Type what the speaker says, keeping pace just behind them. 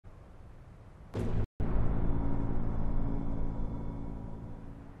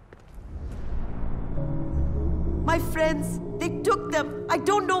My friends, they took them. I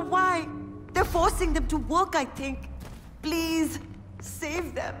don't know why. They're forcing them to work, I think. Please,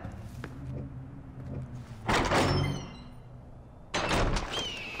 save them.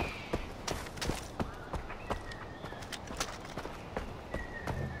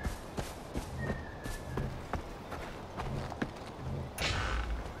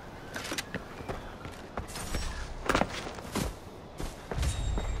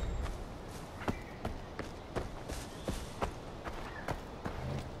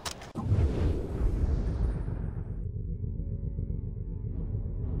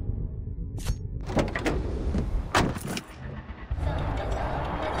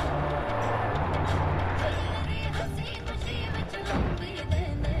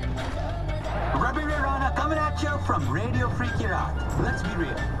 From Radio Free Kirat. Let's be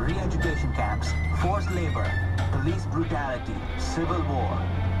real. Re-education camps, forced labor, police brutality, civil war.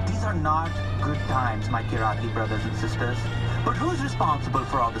 These are not good times, my Kirati brothers and sisters. But who's responsible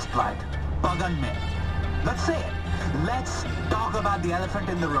for all this plight? Pagan Min. Let's say it. Let's talk about the elephant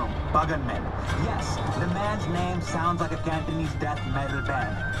in the room, Pagan Min. Yes, the man's name sounds like a Cantonese death metal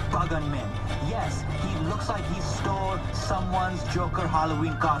band. Pagan Min. Yes, he looks like he stole someone's Joker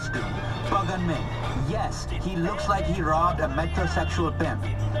Halloween costume. Pagan Min. Yes, he looks like he robbed a metrosexual pimp.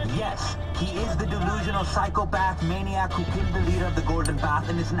 Yes, he is the delusional psychopath maniac who killed the leader of the Golden Path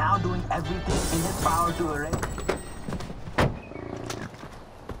and is now doing everything in his power to erase.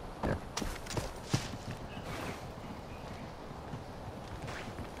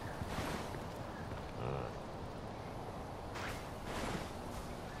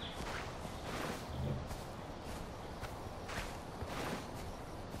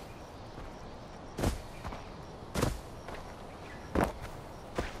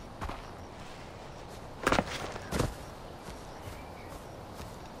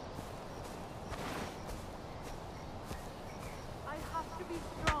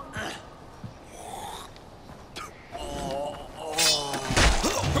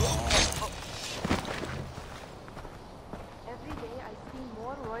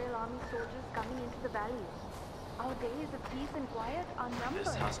 Our days of peace and quiet are numbered.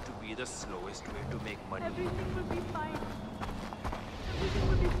 This has to be the slowest way to make money. Everything will be fine. Everything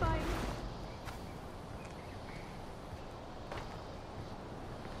will be fine.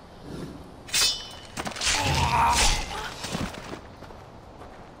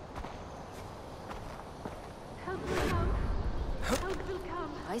 Help will come. Help will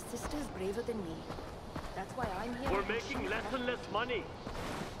come. My sister's braver than me. That's why I'm here. We're making less and less money.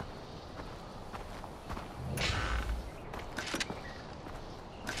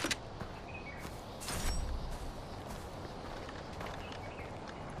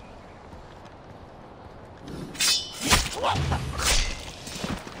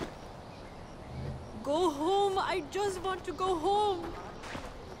 Go home. I just want to go home.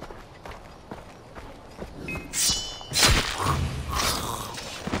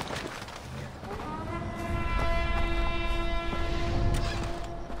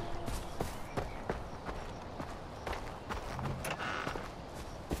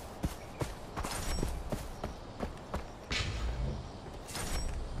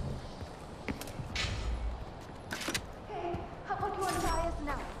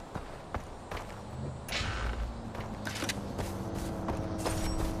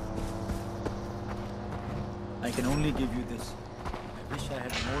 I can only give you this. I wish I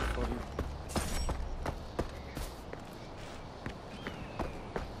had more for you.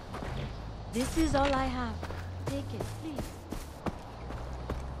 This is all I have. Take it, please.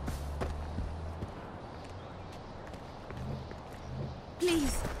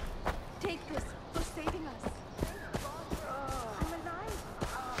 Please, take this for saving us. I'm alive.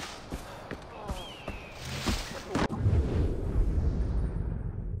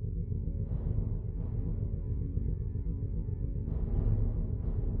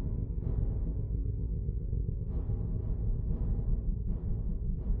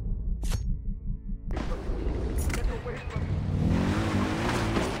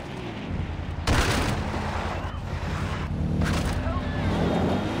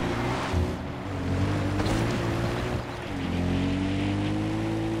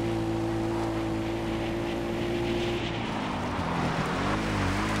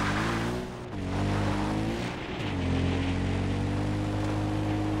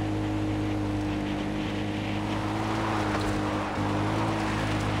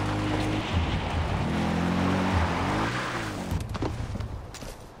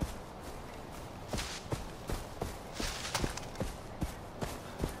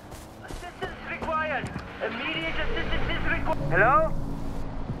 Hello?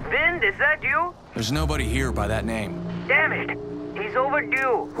 Vind, is that you? There's nobody here by that name. Damn it! He's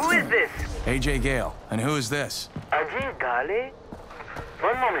overdue. Who is this? AJ Gale. And who is this? Ajay Gale?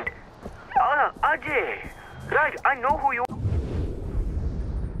 One moment. Ajay! Right, I know who you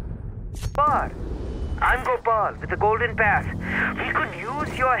are. I'm Gopal with the Golden Pass. We could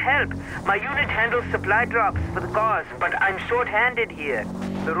use your help. My unit handles supply drops for the cause, but I'm short-handed here.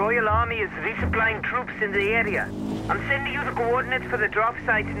 The Royal Army is resupplying troops in the area. I'm sending you the coordinates for the drop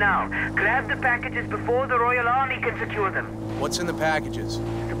sites now. Grab the packages before the Royal Army can secure them. What's in the packages?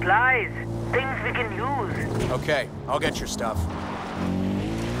 Supplies. Things we can use. Okay, I'll get your stuff.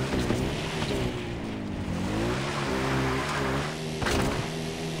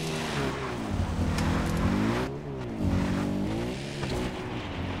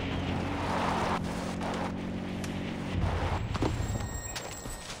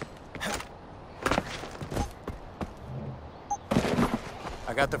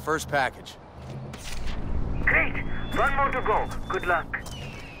 I got the first package. Great. One more to go. Good luck.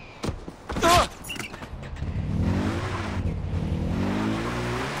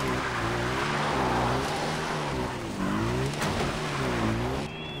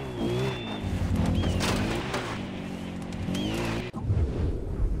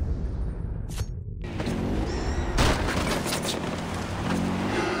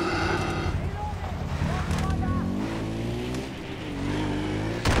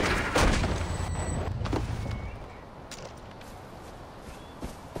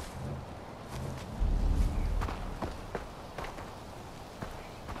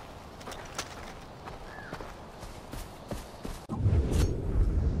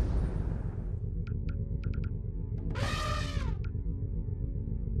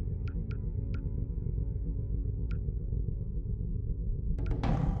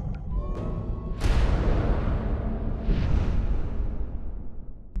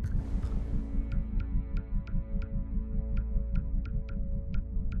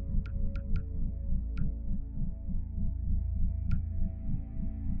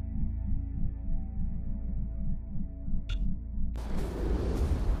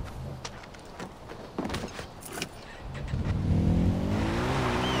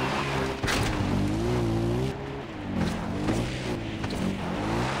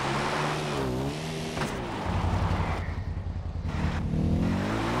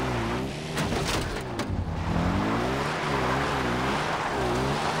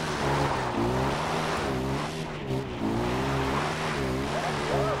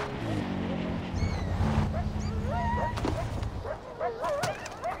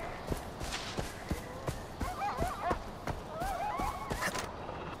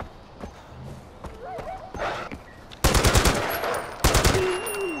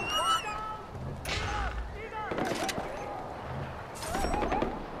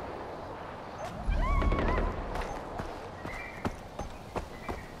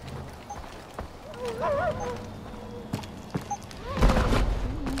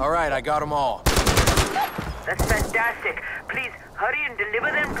 All right, I got them all. That's fantastic. Please, hurry and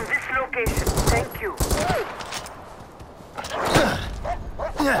deliver them to this location. Thank you.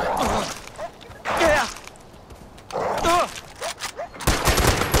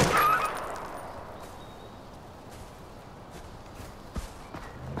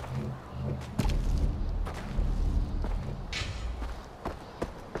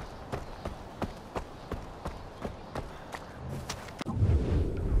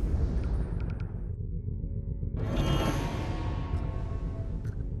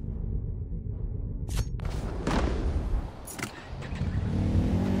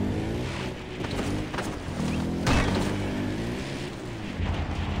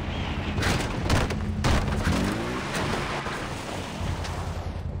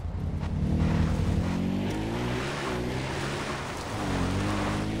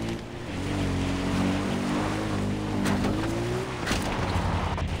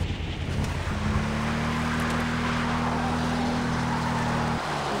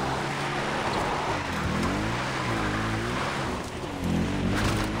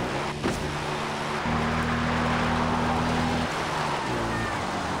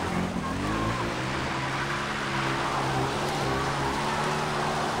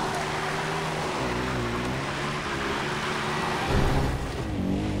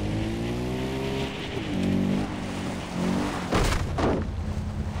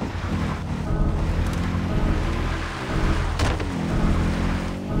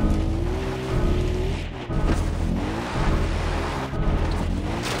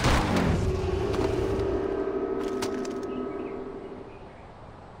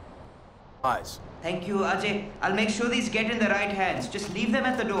 Eyes. Thank you, Ajay. I'll make sure these get in the right hands. Just leave them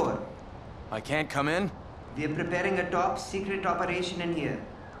at the door. I can't come in? We're preparing a top secret operation in here.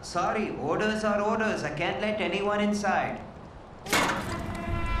 Sorry, orders are orders. I can't let anyone inside.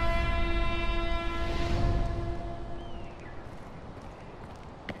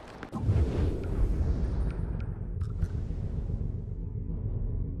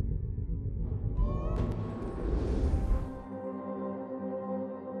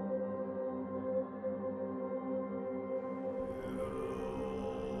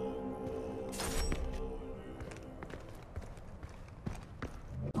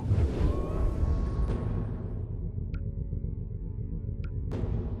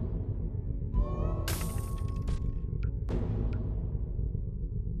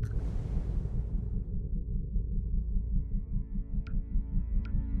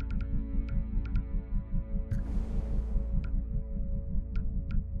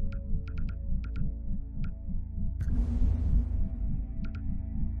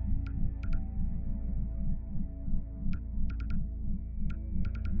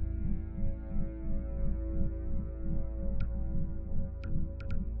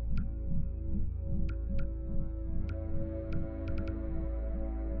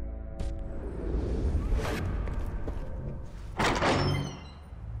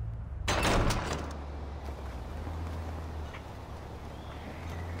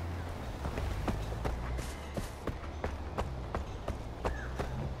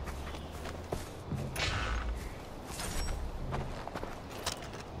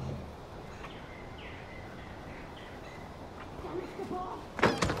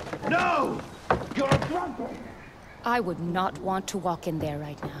 No! You're a drunkard! I would not want to walk in there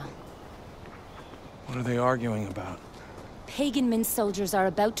right now. What are they arguing about? Pagan Min soldiers are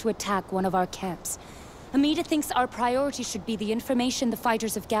about to attack one of our camps. Amita thinks our priority should be the information the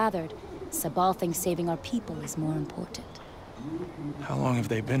fighters have gathered. Sabal thinks saving our people is more important. How long have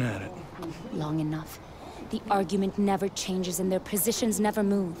they been at it? Long enough. The argument never changes and their positions never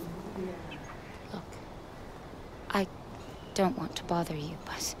move. Look, I don't want to bother you,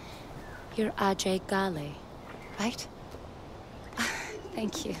 but you're Ajay Ghale, right?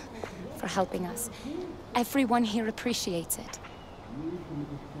 Thank you for helping us. Everyone here appreciates it.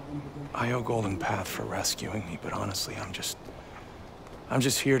 I owe Golden Path for rescuing me, but honestly, I'm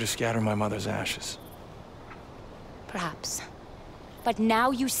just here to scatter my mother's ashes. Perhaps. But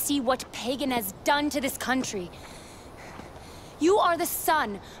now you see what Pagan has done to this country. You are the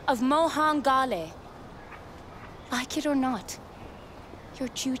son of Mohan Ghale. Like it or not, your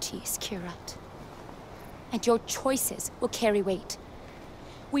duty is Kyrat. And your choices will carry weight.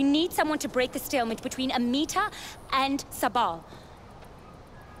 We need someone to break the stalemate between Amita and Sabal.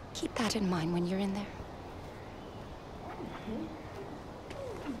 Keep that in mind when you're in there.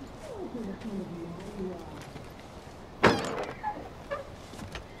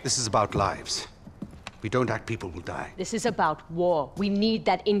 This is about lives. We don't act, people will die. This is about war. We need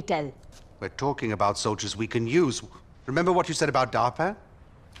that intel. We're talking about soldiers we can use. Remember what you said about Darpan?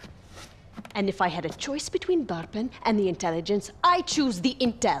 And if I had a choice between Darpan and the intelligence, I choose the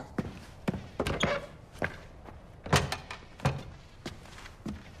intel.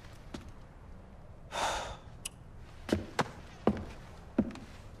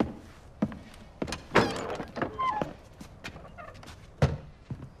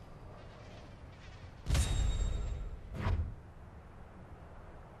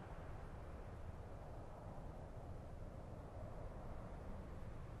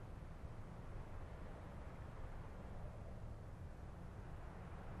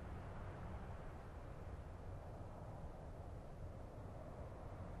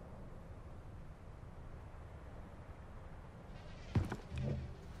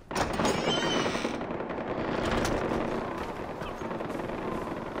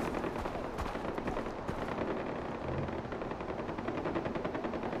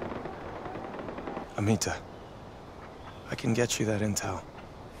 Amita, I can get you that intel.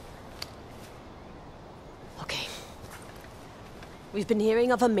 Okay. We've been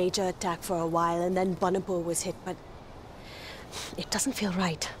hearing of a major attack for a while, and then Banapur was hit, but it doesn't feel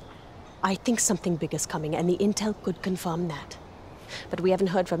right. I think something big is coming, and the intel could confirm that. But we haven't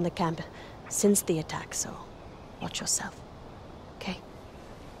heard from the camp since the attack, so watch yourself. Okay?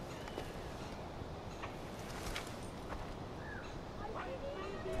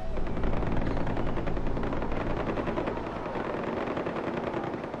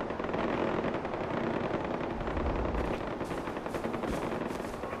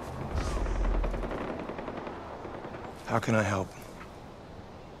 How can I help?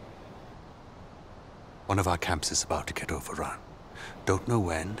 One of our camps is about to get overrun. Don't know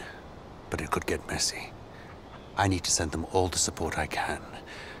when, but it could get messy. I need to send them all the support I can.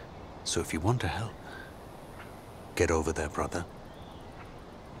 So if you want to help, get over there, brother.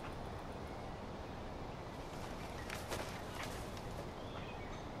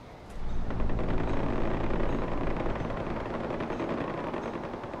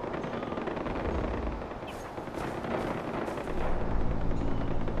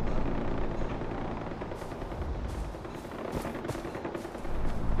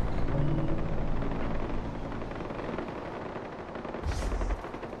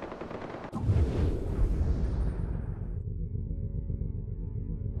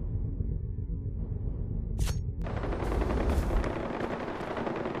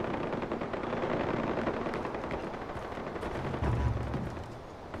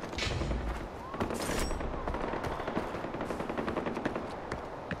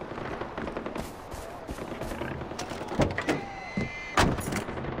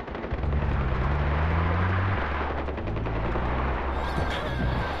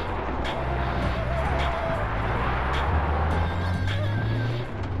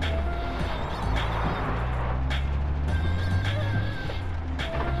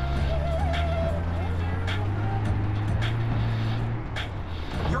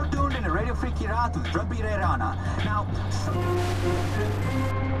 Radio Free Kirat with Rabbi Rana. Now...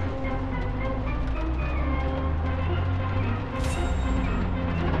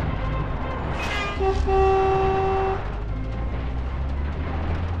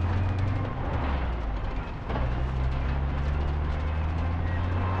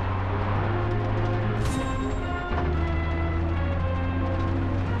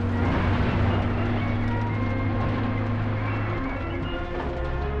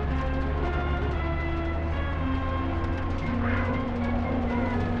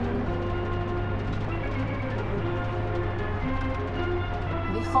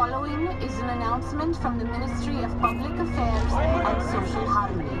 Following is an announcement from the Ministry of Public Affairs and Social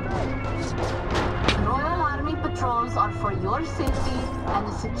Harmony. Royal Army patrols are for your safety and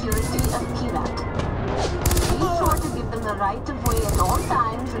the security of Kyrat. Be sure to give them the right of way at all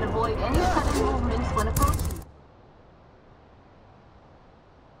times and avoid any sudden movements when approaching.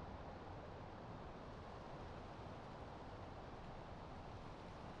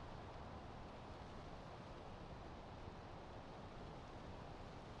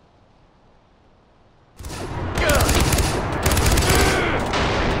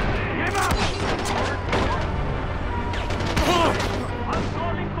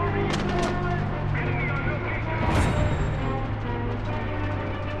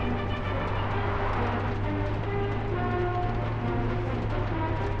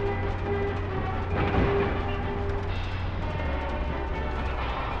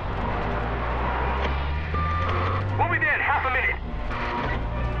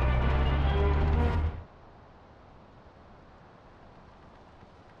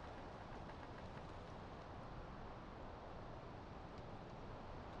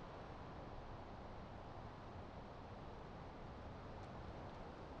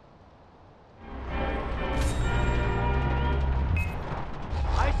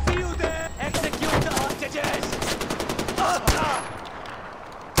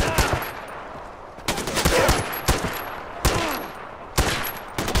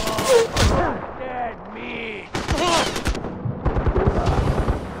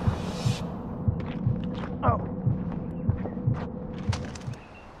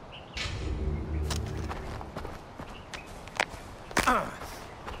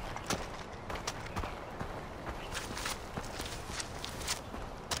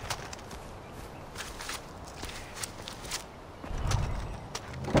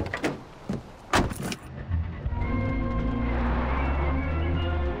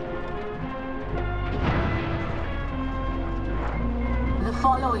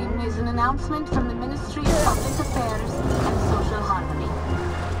 Following is an announcement from the Ministry of Public Affairs and Social Harmony.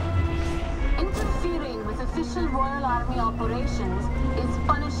 Interfering with official Royal Army operations is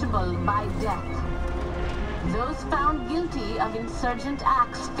punishable by death. Those found guilty of insurgent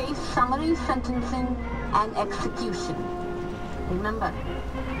acts face summary sentencing and execution. Remember,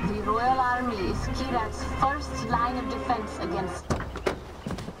 the Royal Army is Kyrat's first line of defense against...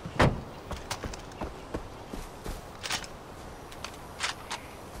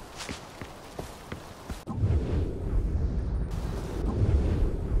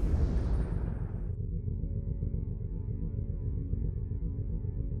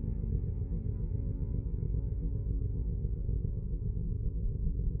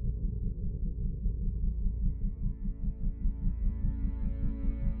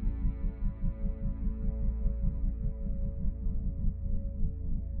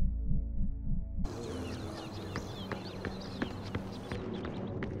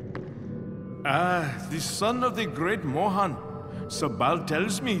 The son of the great Mohan. Sabal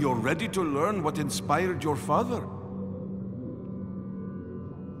tells me you're ready to learn what inspired your father.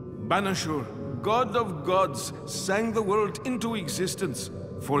 Banashur, God of gods, sang the world into existence.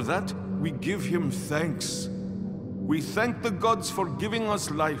 For that, we give him thanks. We thank the gods for giving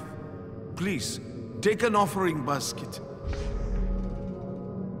us life. Please, take an offering basket.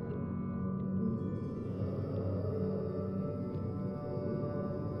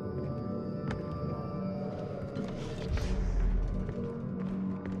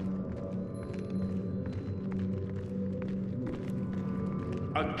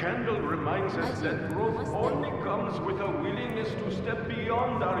 A candle reminds us that growth only comes with a willingness to step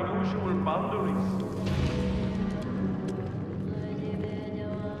beyond our usual boundaries.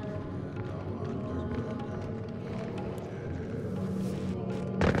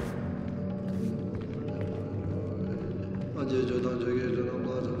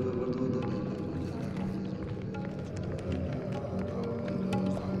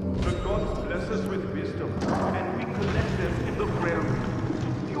 The gods bless us with wisdom, and we collect them in the prayer room.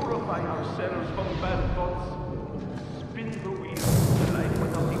 Purify ourselves from bad thoughts. Spin the wheel. A life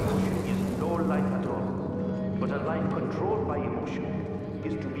without emotion is no life at all. But a life controlled by emotion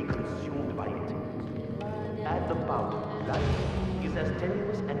is to be consumed by it. Add the power. Life is as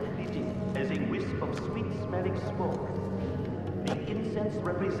tenuous and fleeting as a wisp of sweet-smelling smoke. The incense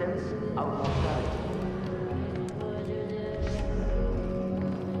represents our mortality.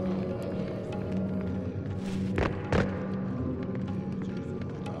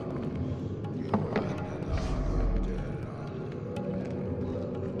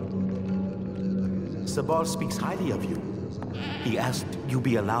 Sabal speaks highly of you. He asked you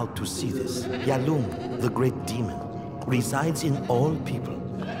be allowed to see this. Yalung, the great demon, resides in all people.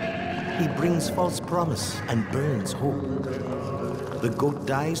 He brings false promise and burns hope. The goat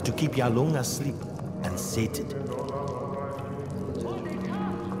dies to keep Yalung asleep and sated.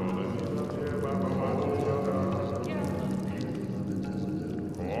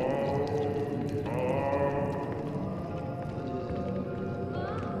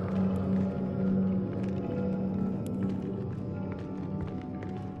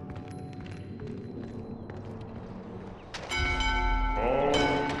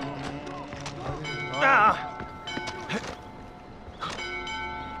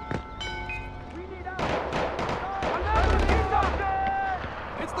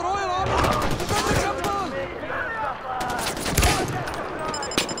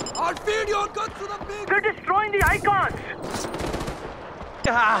 They're destroying the icons!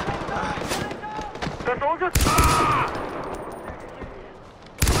 The soldiers...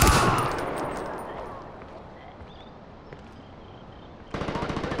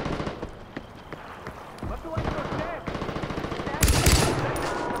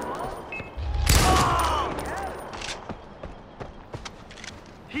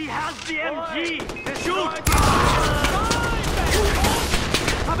 He has the MG! Shoot!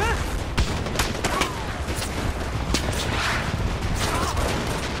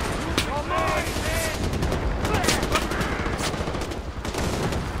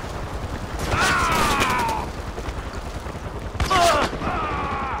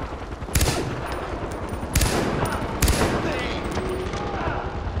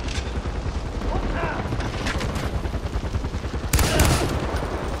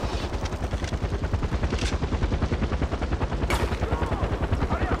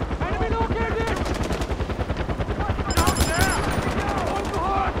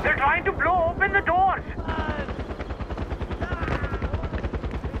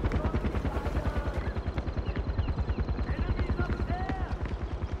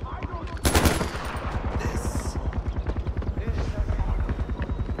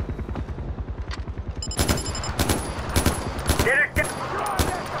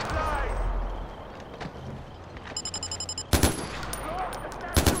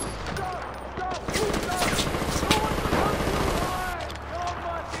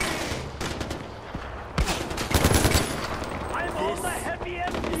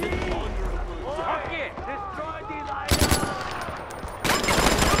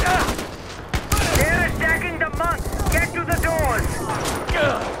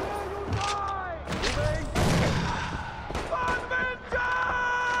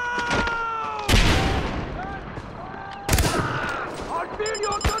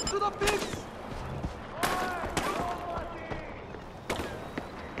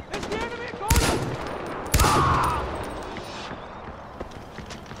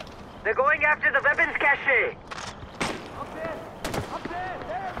 They're going after the weapons cache! Up there! Up there!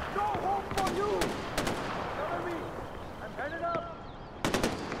 There's no hope for you! Cover me! I'm headed up!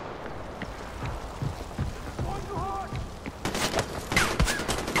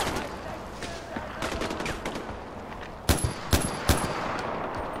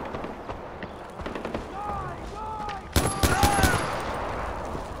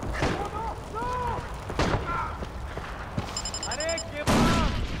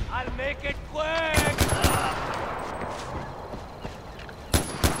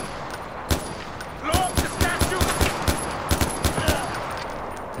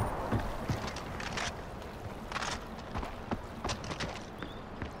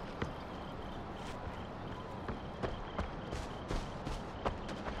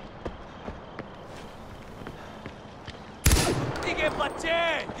 के बच्चे!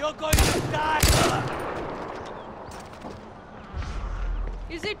 You're going to die!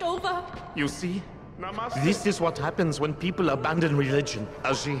 Is it over? You see? This is what happens when people abandon religion,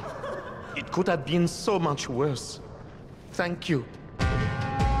 Ajay. It could have been so much worse. Thank you.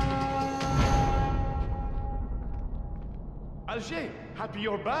 Ajay, happy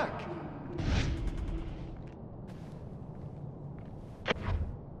you're back.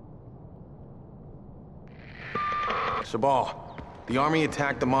 Sabal, the army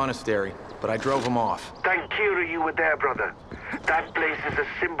attacked the monastery, but I drove them off. Thank Kira you were there, brother. That place is a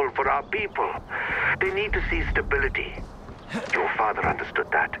symbol for our people. They need to see stability. Your father understood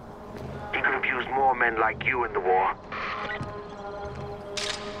that. He could have used more men like you in the war.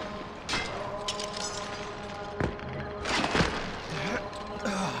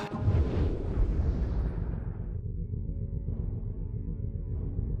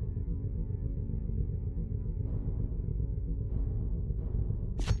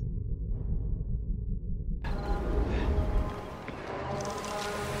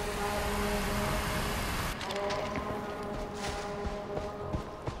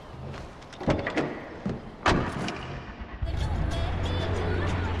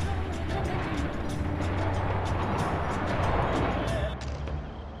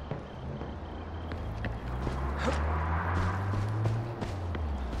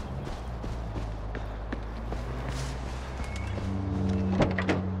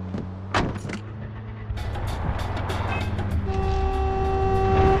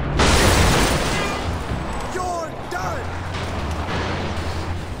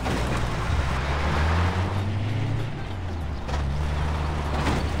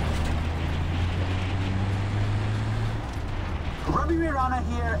 Rana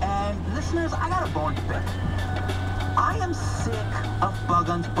here, and listeners, I got a bone to pick. I am sick of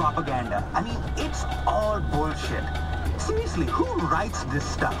Buggun's propaganda. I mean, it's all bullshit. Seriously, who writes this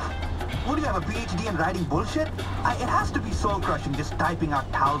stuff? What, do you have a PhD in writing bullshit? It has to be soul-crushing, just typing out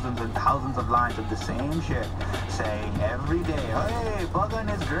thousands and thousands of lines of the same shit, saying every day, hey, Buggun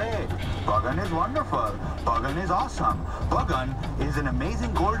is great, Buggun is wonderful, Buggun is awesome, Buggun is an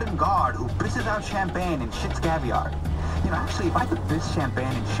amazing golden god who pisses out champagne and shits caviar. You know, actually, if I could piss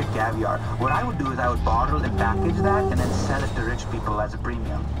champagne and shit caviar, what I would do is I would bottle and package that and then sell it to rich people as a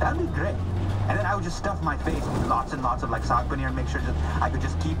premium. That would be great. And then I would just stuff my face with lots and lots of like saag paneer and make sure that I could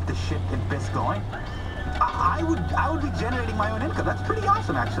just keep the shit and piss going. I would be generating my own income. That's pretty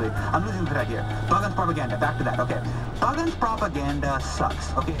awesome, actually. I'm losing the thread here. Buggun's propaganda. Back to that. Okay. Buggun's propaganda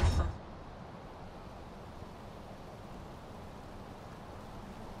sucks. Okay.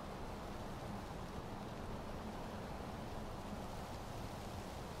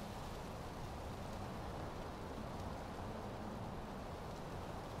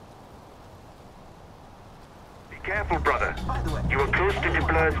 Careful, brother. You are close to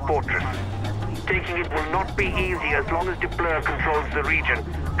Depleur's fortress. Taking it will not be easy as long as Depleur controls the region.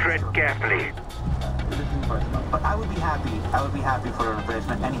 Tread carefully. But I would be happy for a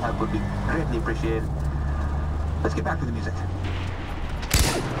replacement. Any help would be greatly appreciated. Let's get back to the music.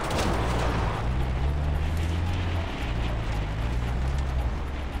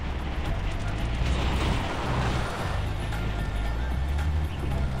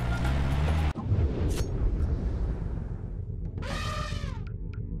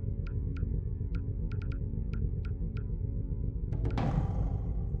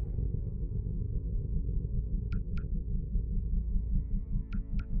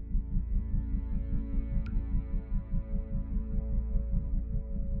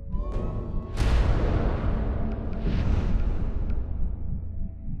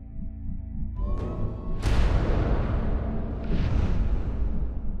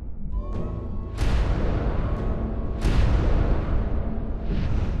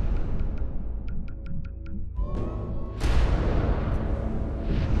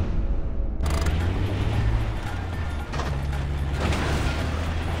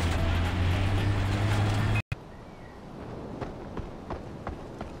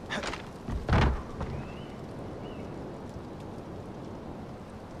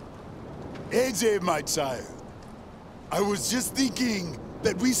 AJ, my child, I was just thinking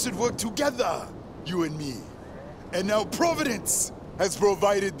that we should work together, you and me. And now Providence has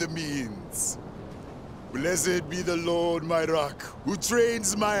provided the means. Blessed be the Lord, my rock, who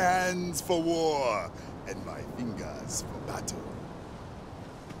trains my hands for war and my fingers for battle.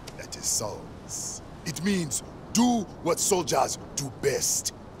 That is songs. It means do what soldiers do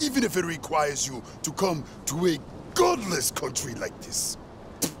best, even if it requires you to come to a godless country like this.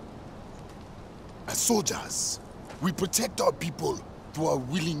 As soldiers, we protect our people through our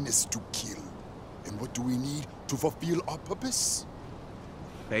willingness to kill. And what do we need to fulfill our purpose?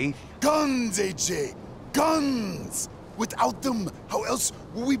 faith? Guns, AJ! Guns! Without them, how else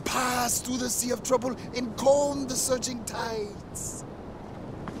will we pass through the sea of trouble and calm the surging tides?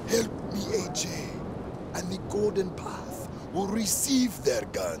 Help me, AJ, and the Golden Path will receive their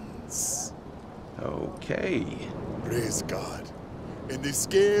guns. Okay. Praise God. And the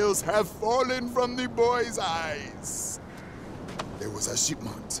scales have fallen from the boy's eyes. There was a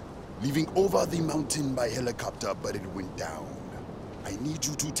shipment leaving over the mountain by helicopter, but it went down. I need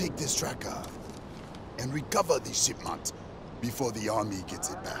you to take this tracker and recover the shipment before the army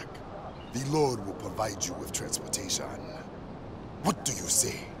gets it back. The Lord will provide you with transportation. What do you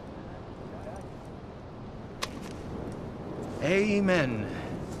say? Amen.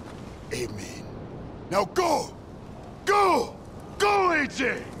 Amen. Now go! Go! Go,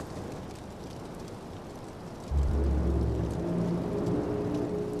 AJ!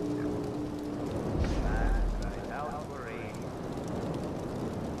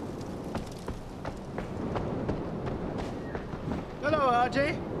 Hello,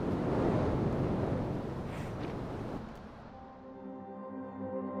 RJ.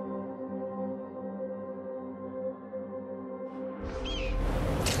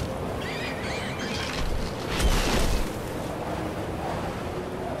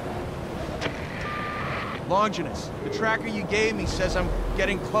 Longinus, the tracker you gave me says I'm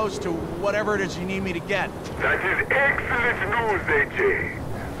getting close to whatever it is you need me to get. That is excellent news, AJ.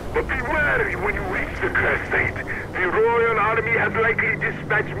 But be wary when you reach the Crescent. The Royal Army has likely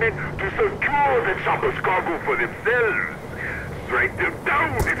dispatched men to secure the chopper's cargo for themselves. Strike them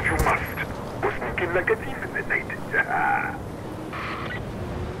down if you must. Or sneak in like a thief in the night.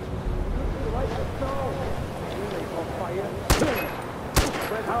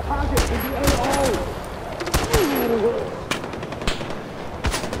 Spread our target in the AO!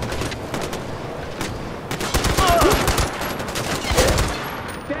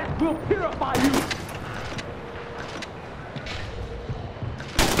 That will purify you!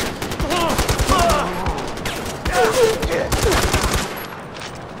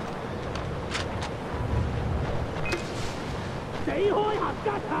 Stay hoi hạt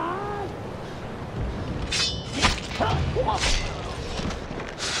ca thả!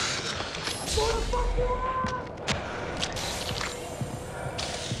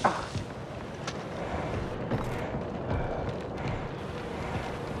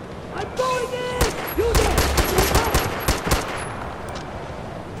 I'm going in! You get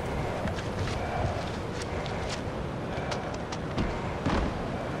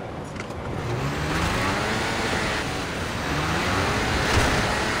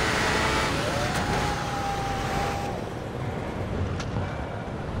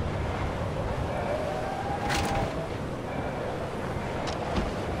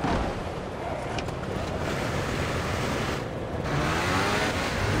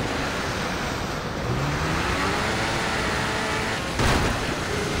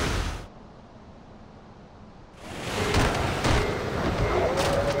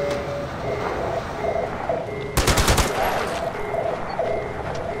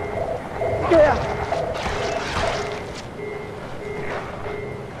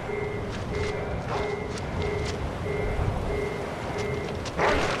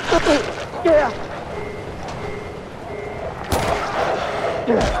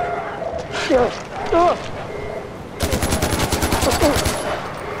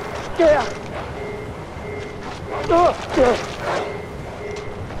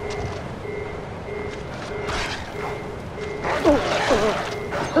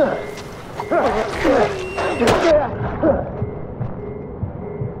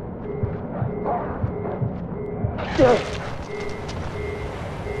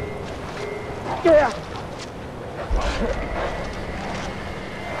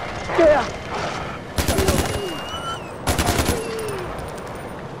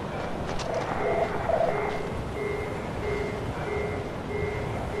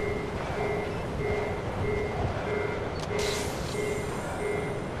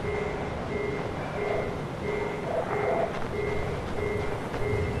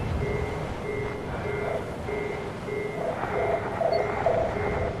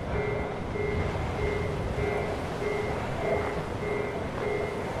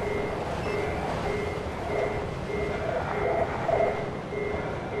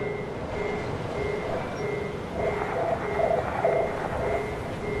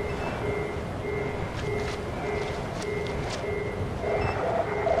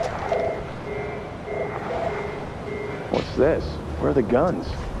What's this? Where are the guns?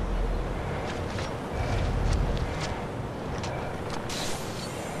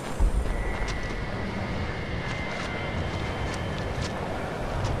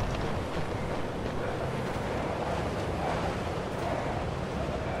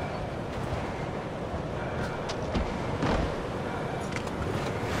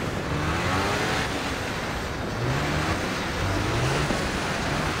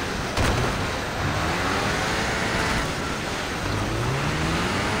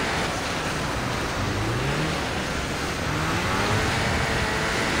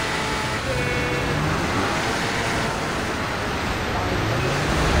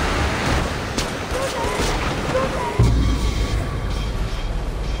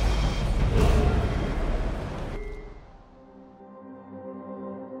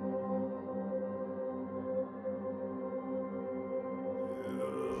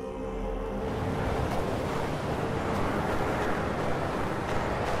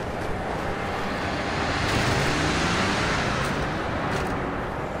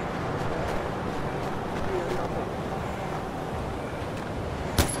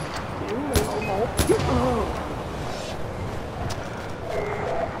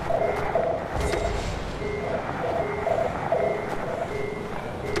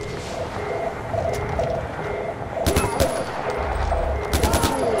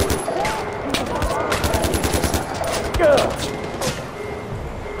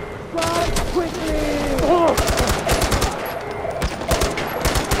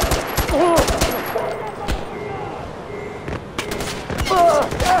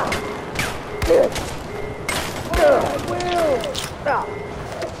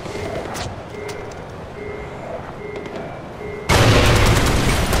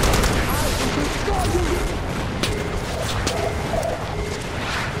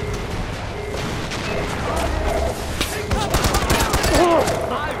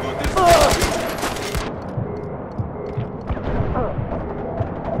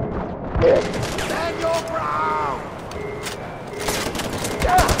 Stand your ground!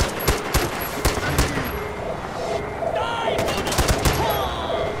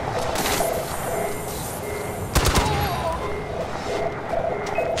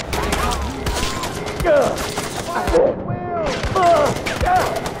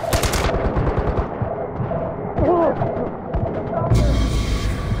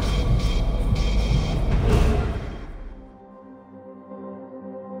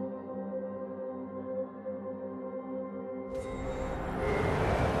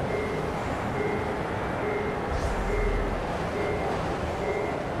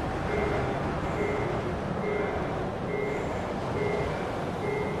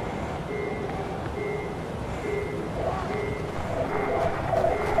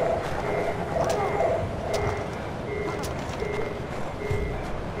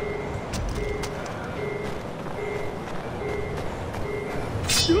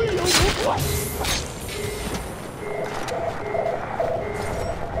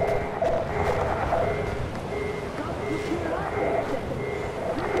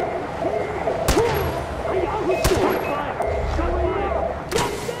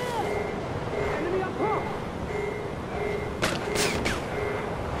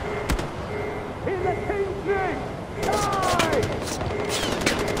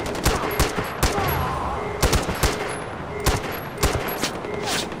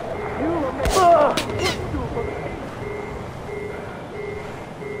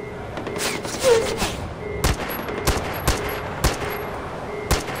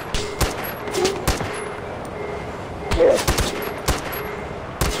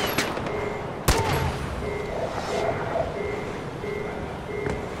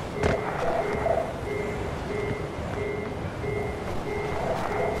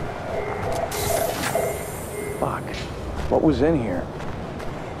 Fuck. What was in here?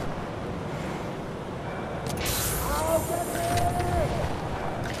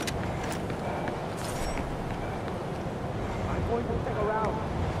 I'm going to check around.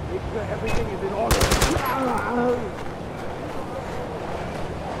 Make sure everything is in order.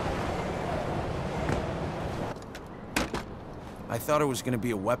 I thought it was gonna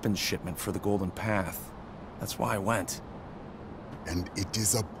be a weapons shipment for the Golden Path. That's why I went. And it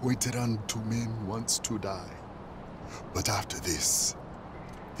is appointed unto men once to die. But after this,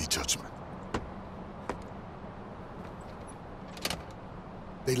 the judgment.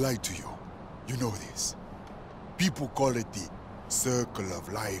 They lied to you. You know this. People call it the circle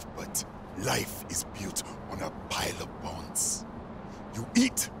of life, but life is built on a pile of bones. You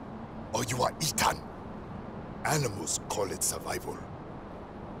eat, or you are eaten. Animals call it survival.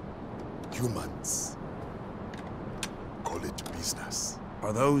 Humans call it business.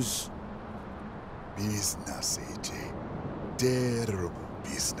 Are those... Business, AJ. Terrible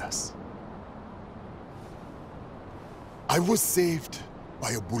business. I was saved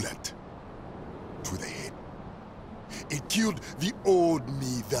by a bullet to the head. It killed the old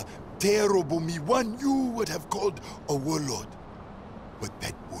me, the terrible me, one you would have called a warlord. But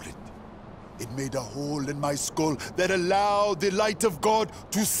that bullet, it made a hole in my skull that allowed the light of God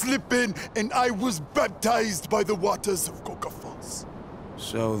to slip in, and I was baptized by the waters of Coca Falls.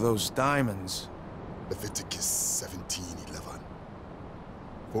 So those diamonds... Leviticus 17:11.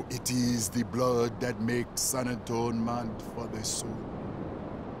 For it is the blood that makes an atonement for the soul.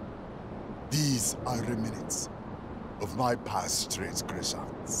 These are remnants of my past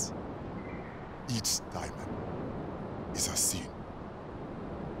transgressions. Each diamond is a sin,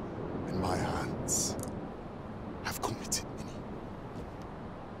 and my hands have committed many.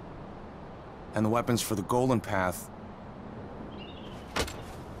 And the weapons for the Golden Path...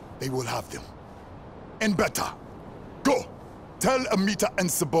 They will have them. And better. Go! Tell Amita and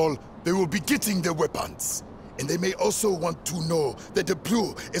Sabal they will be getting their weapons. And they may also want to know that the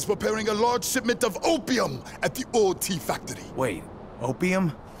Blue is preparing a large shipment of opium at the old tea factory. Wait,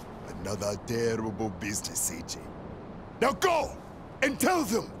 opium? Another terrible business, AJ. Now go and tell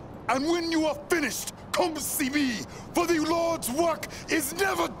them, and when you are finished, come see me, for the Lord's work is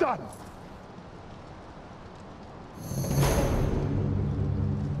never done.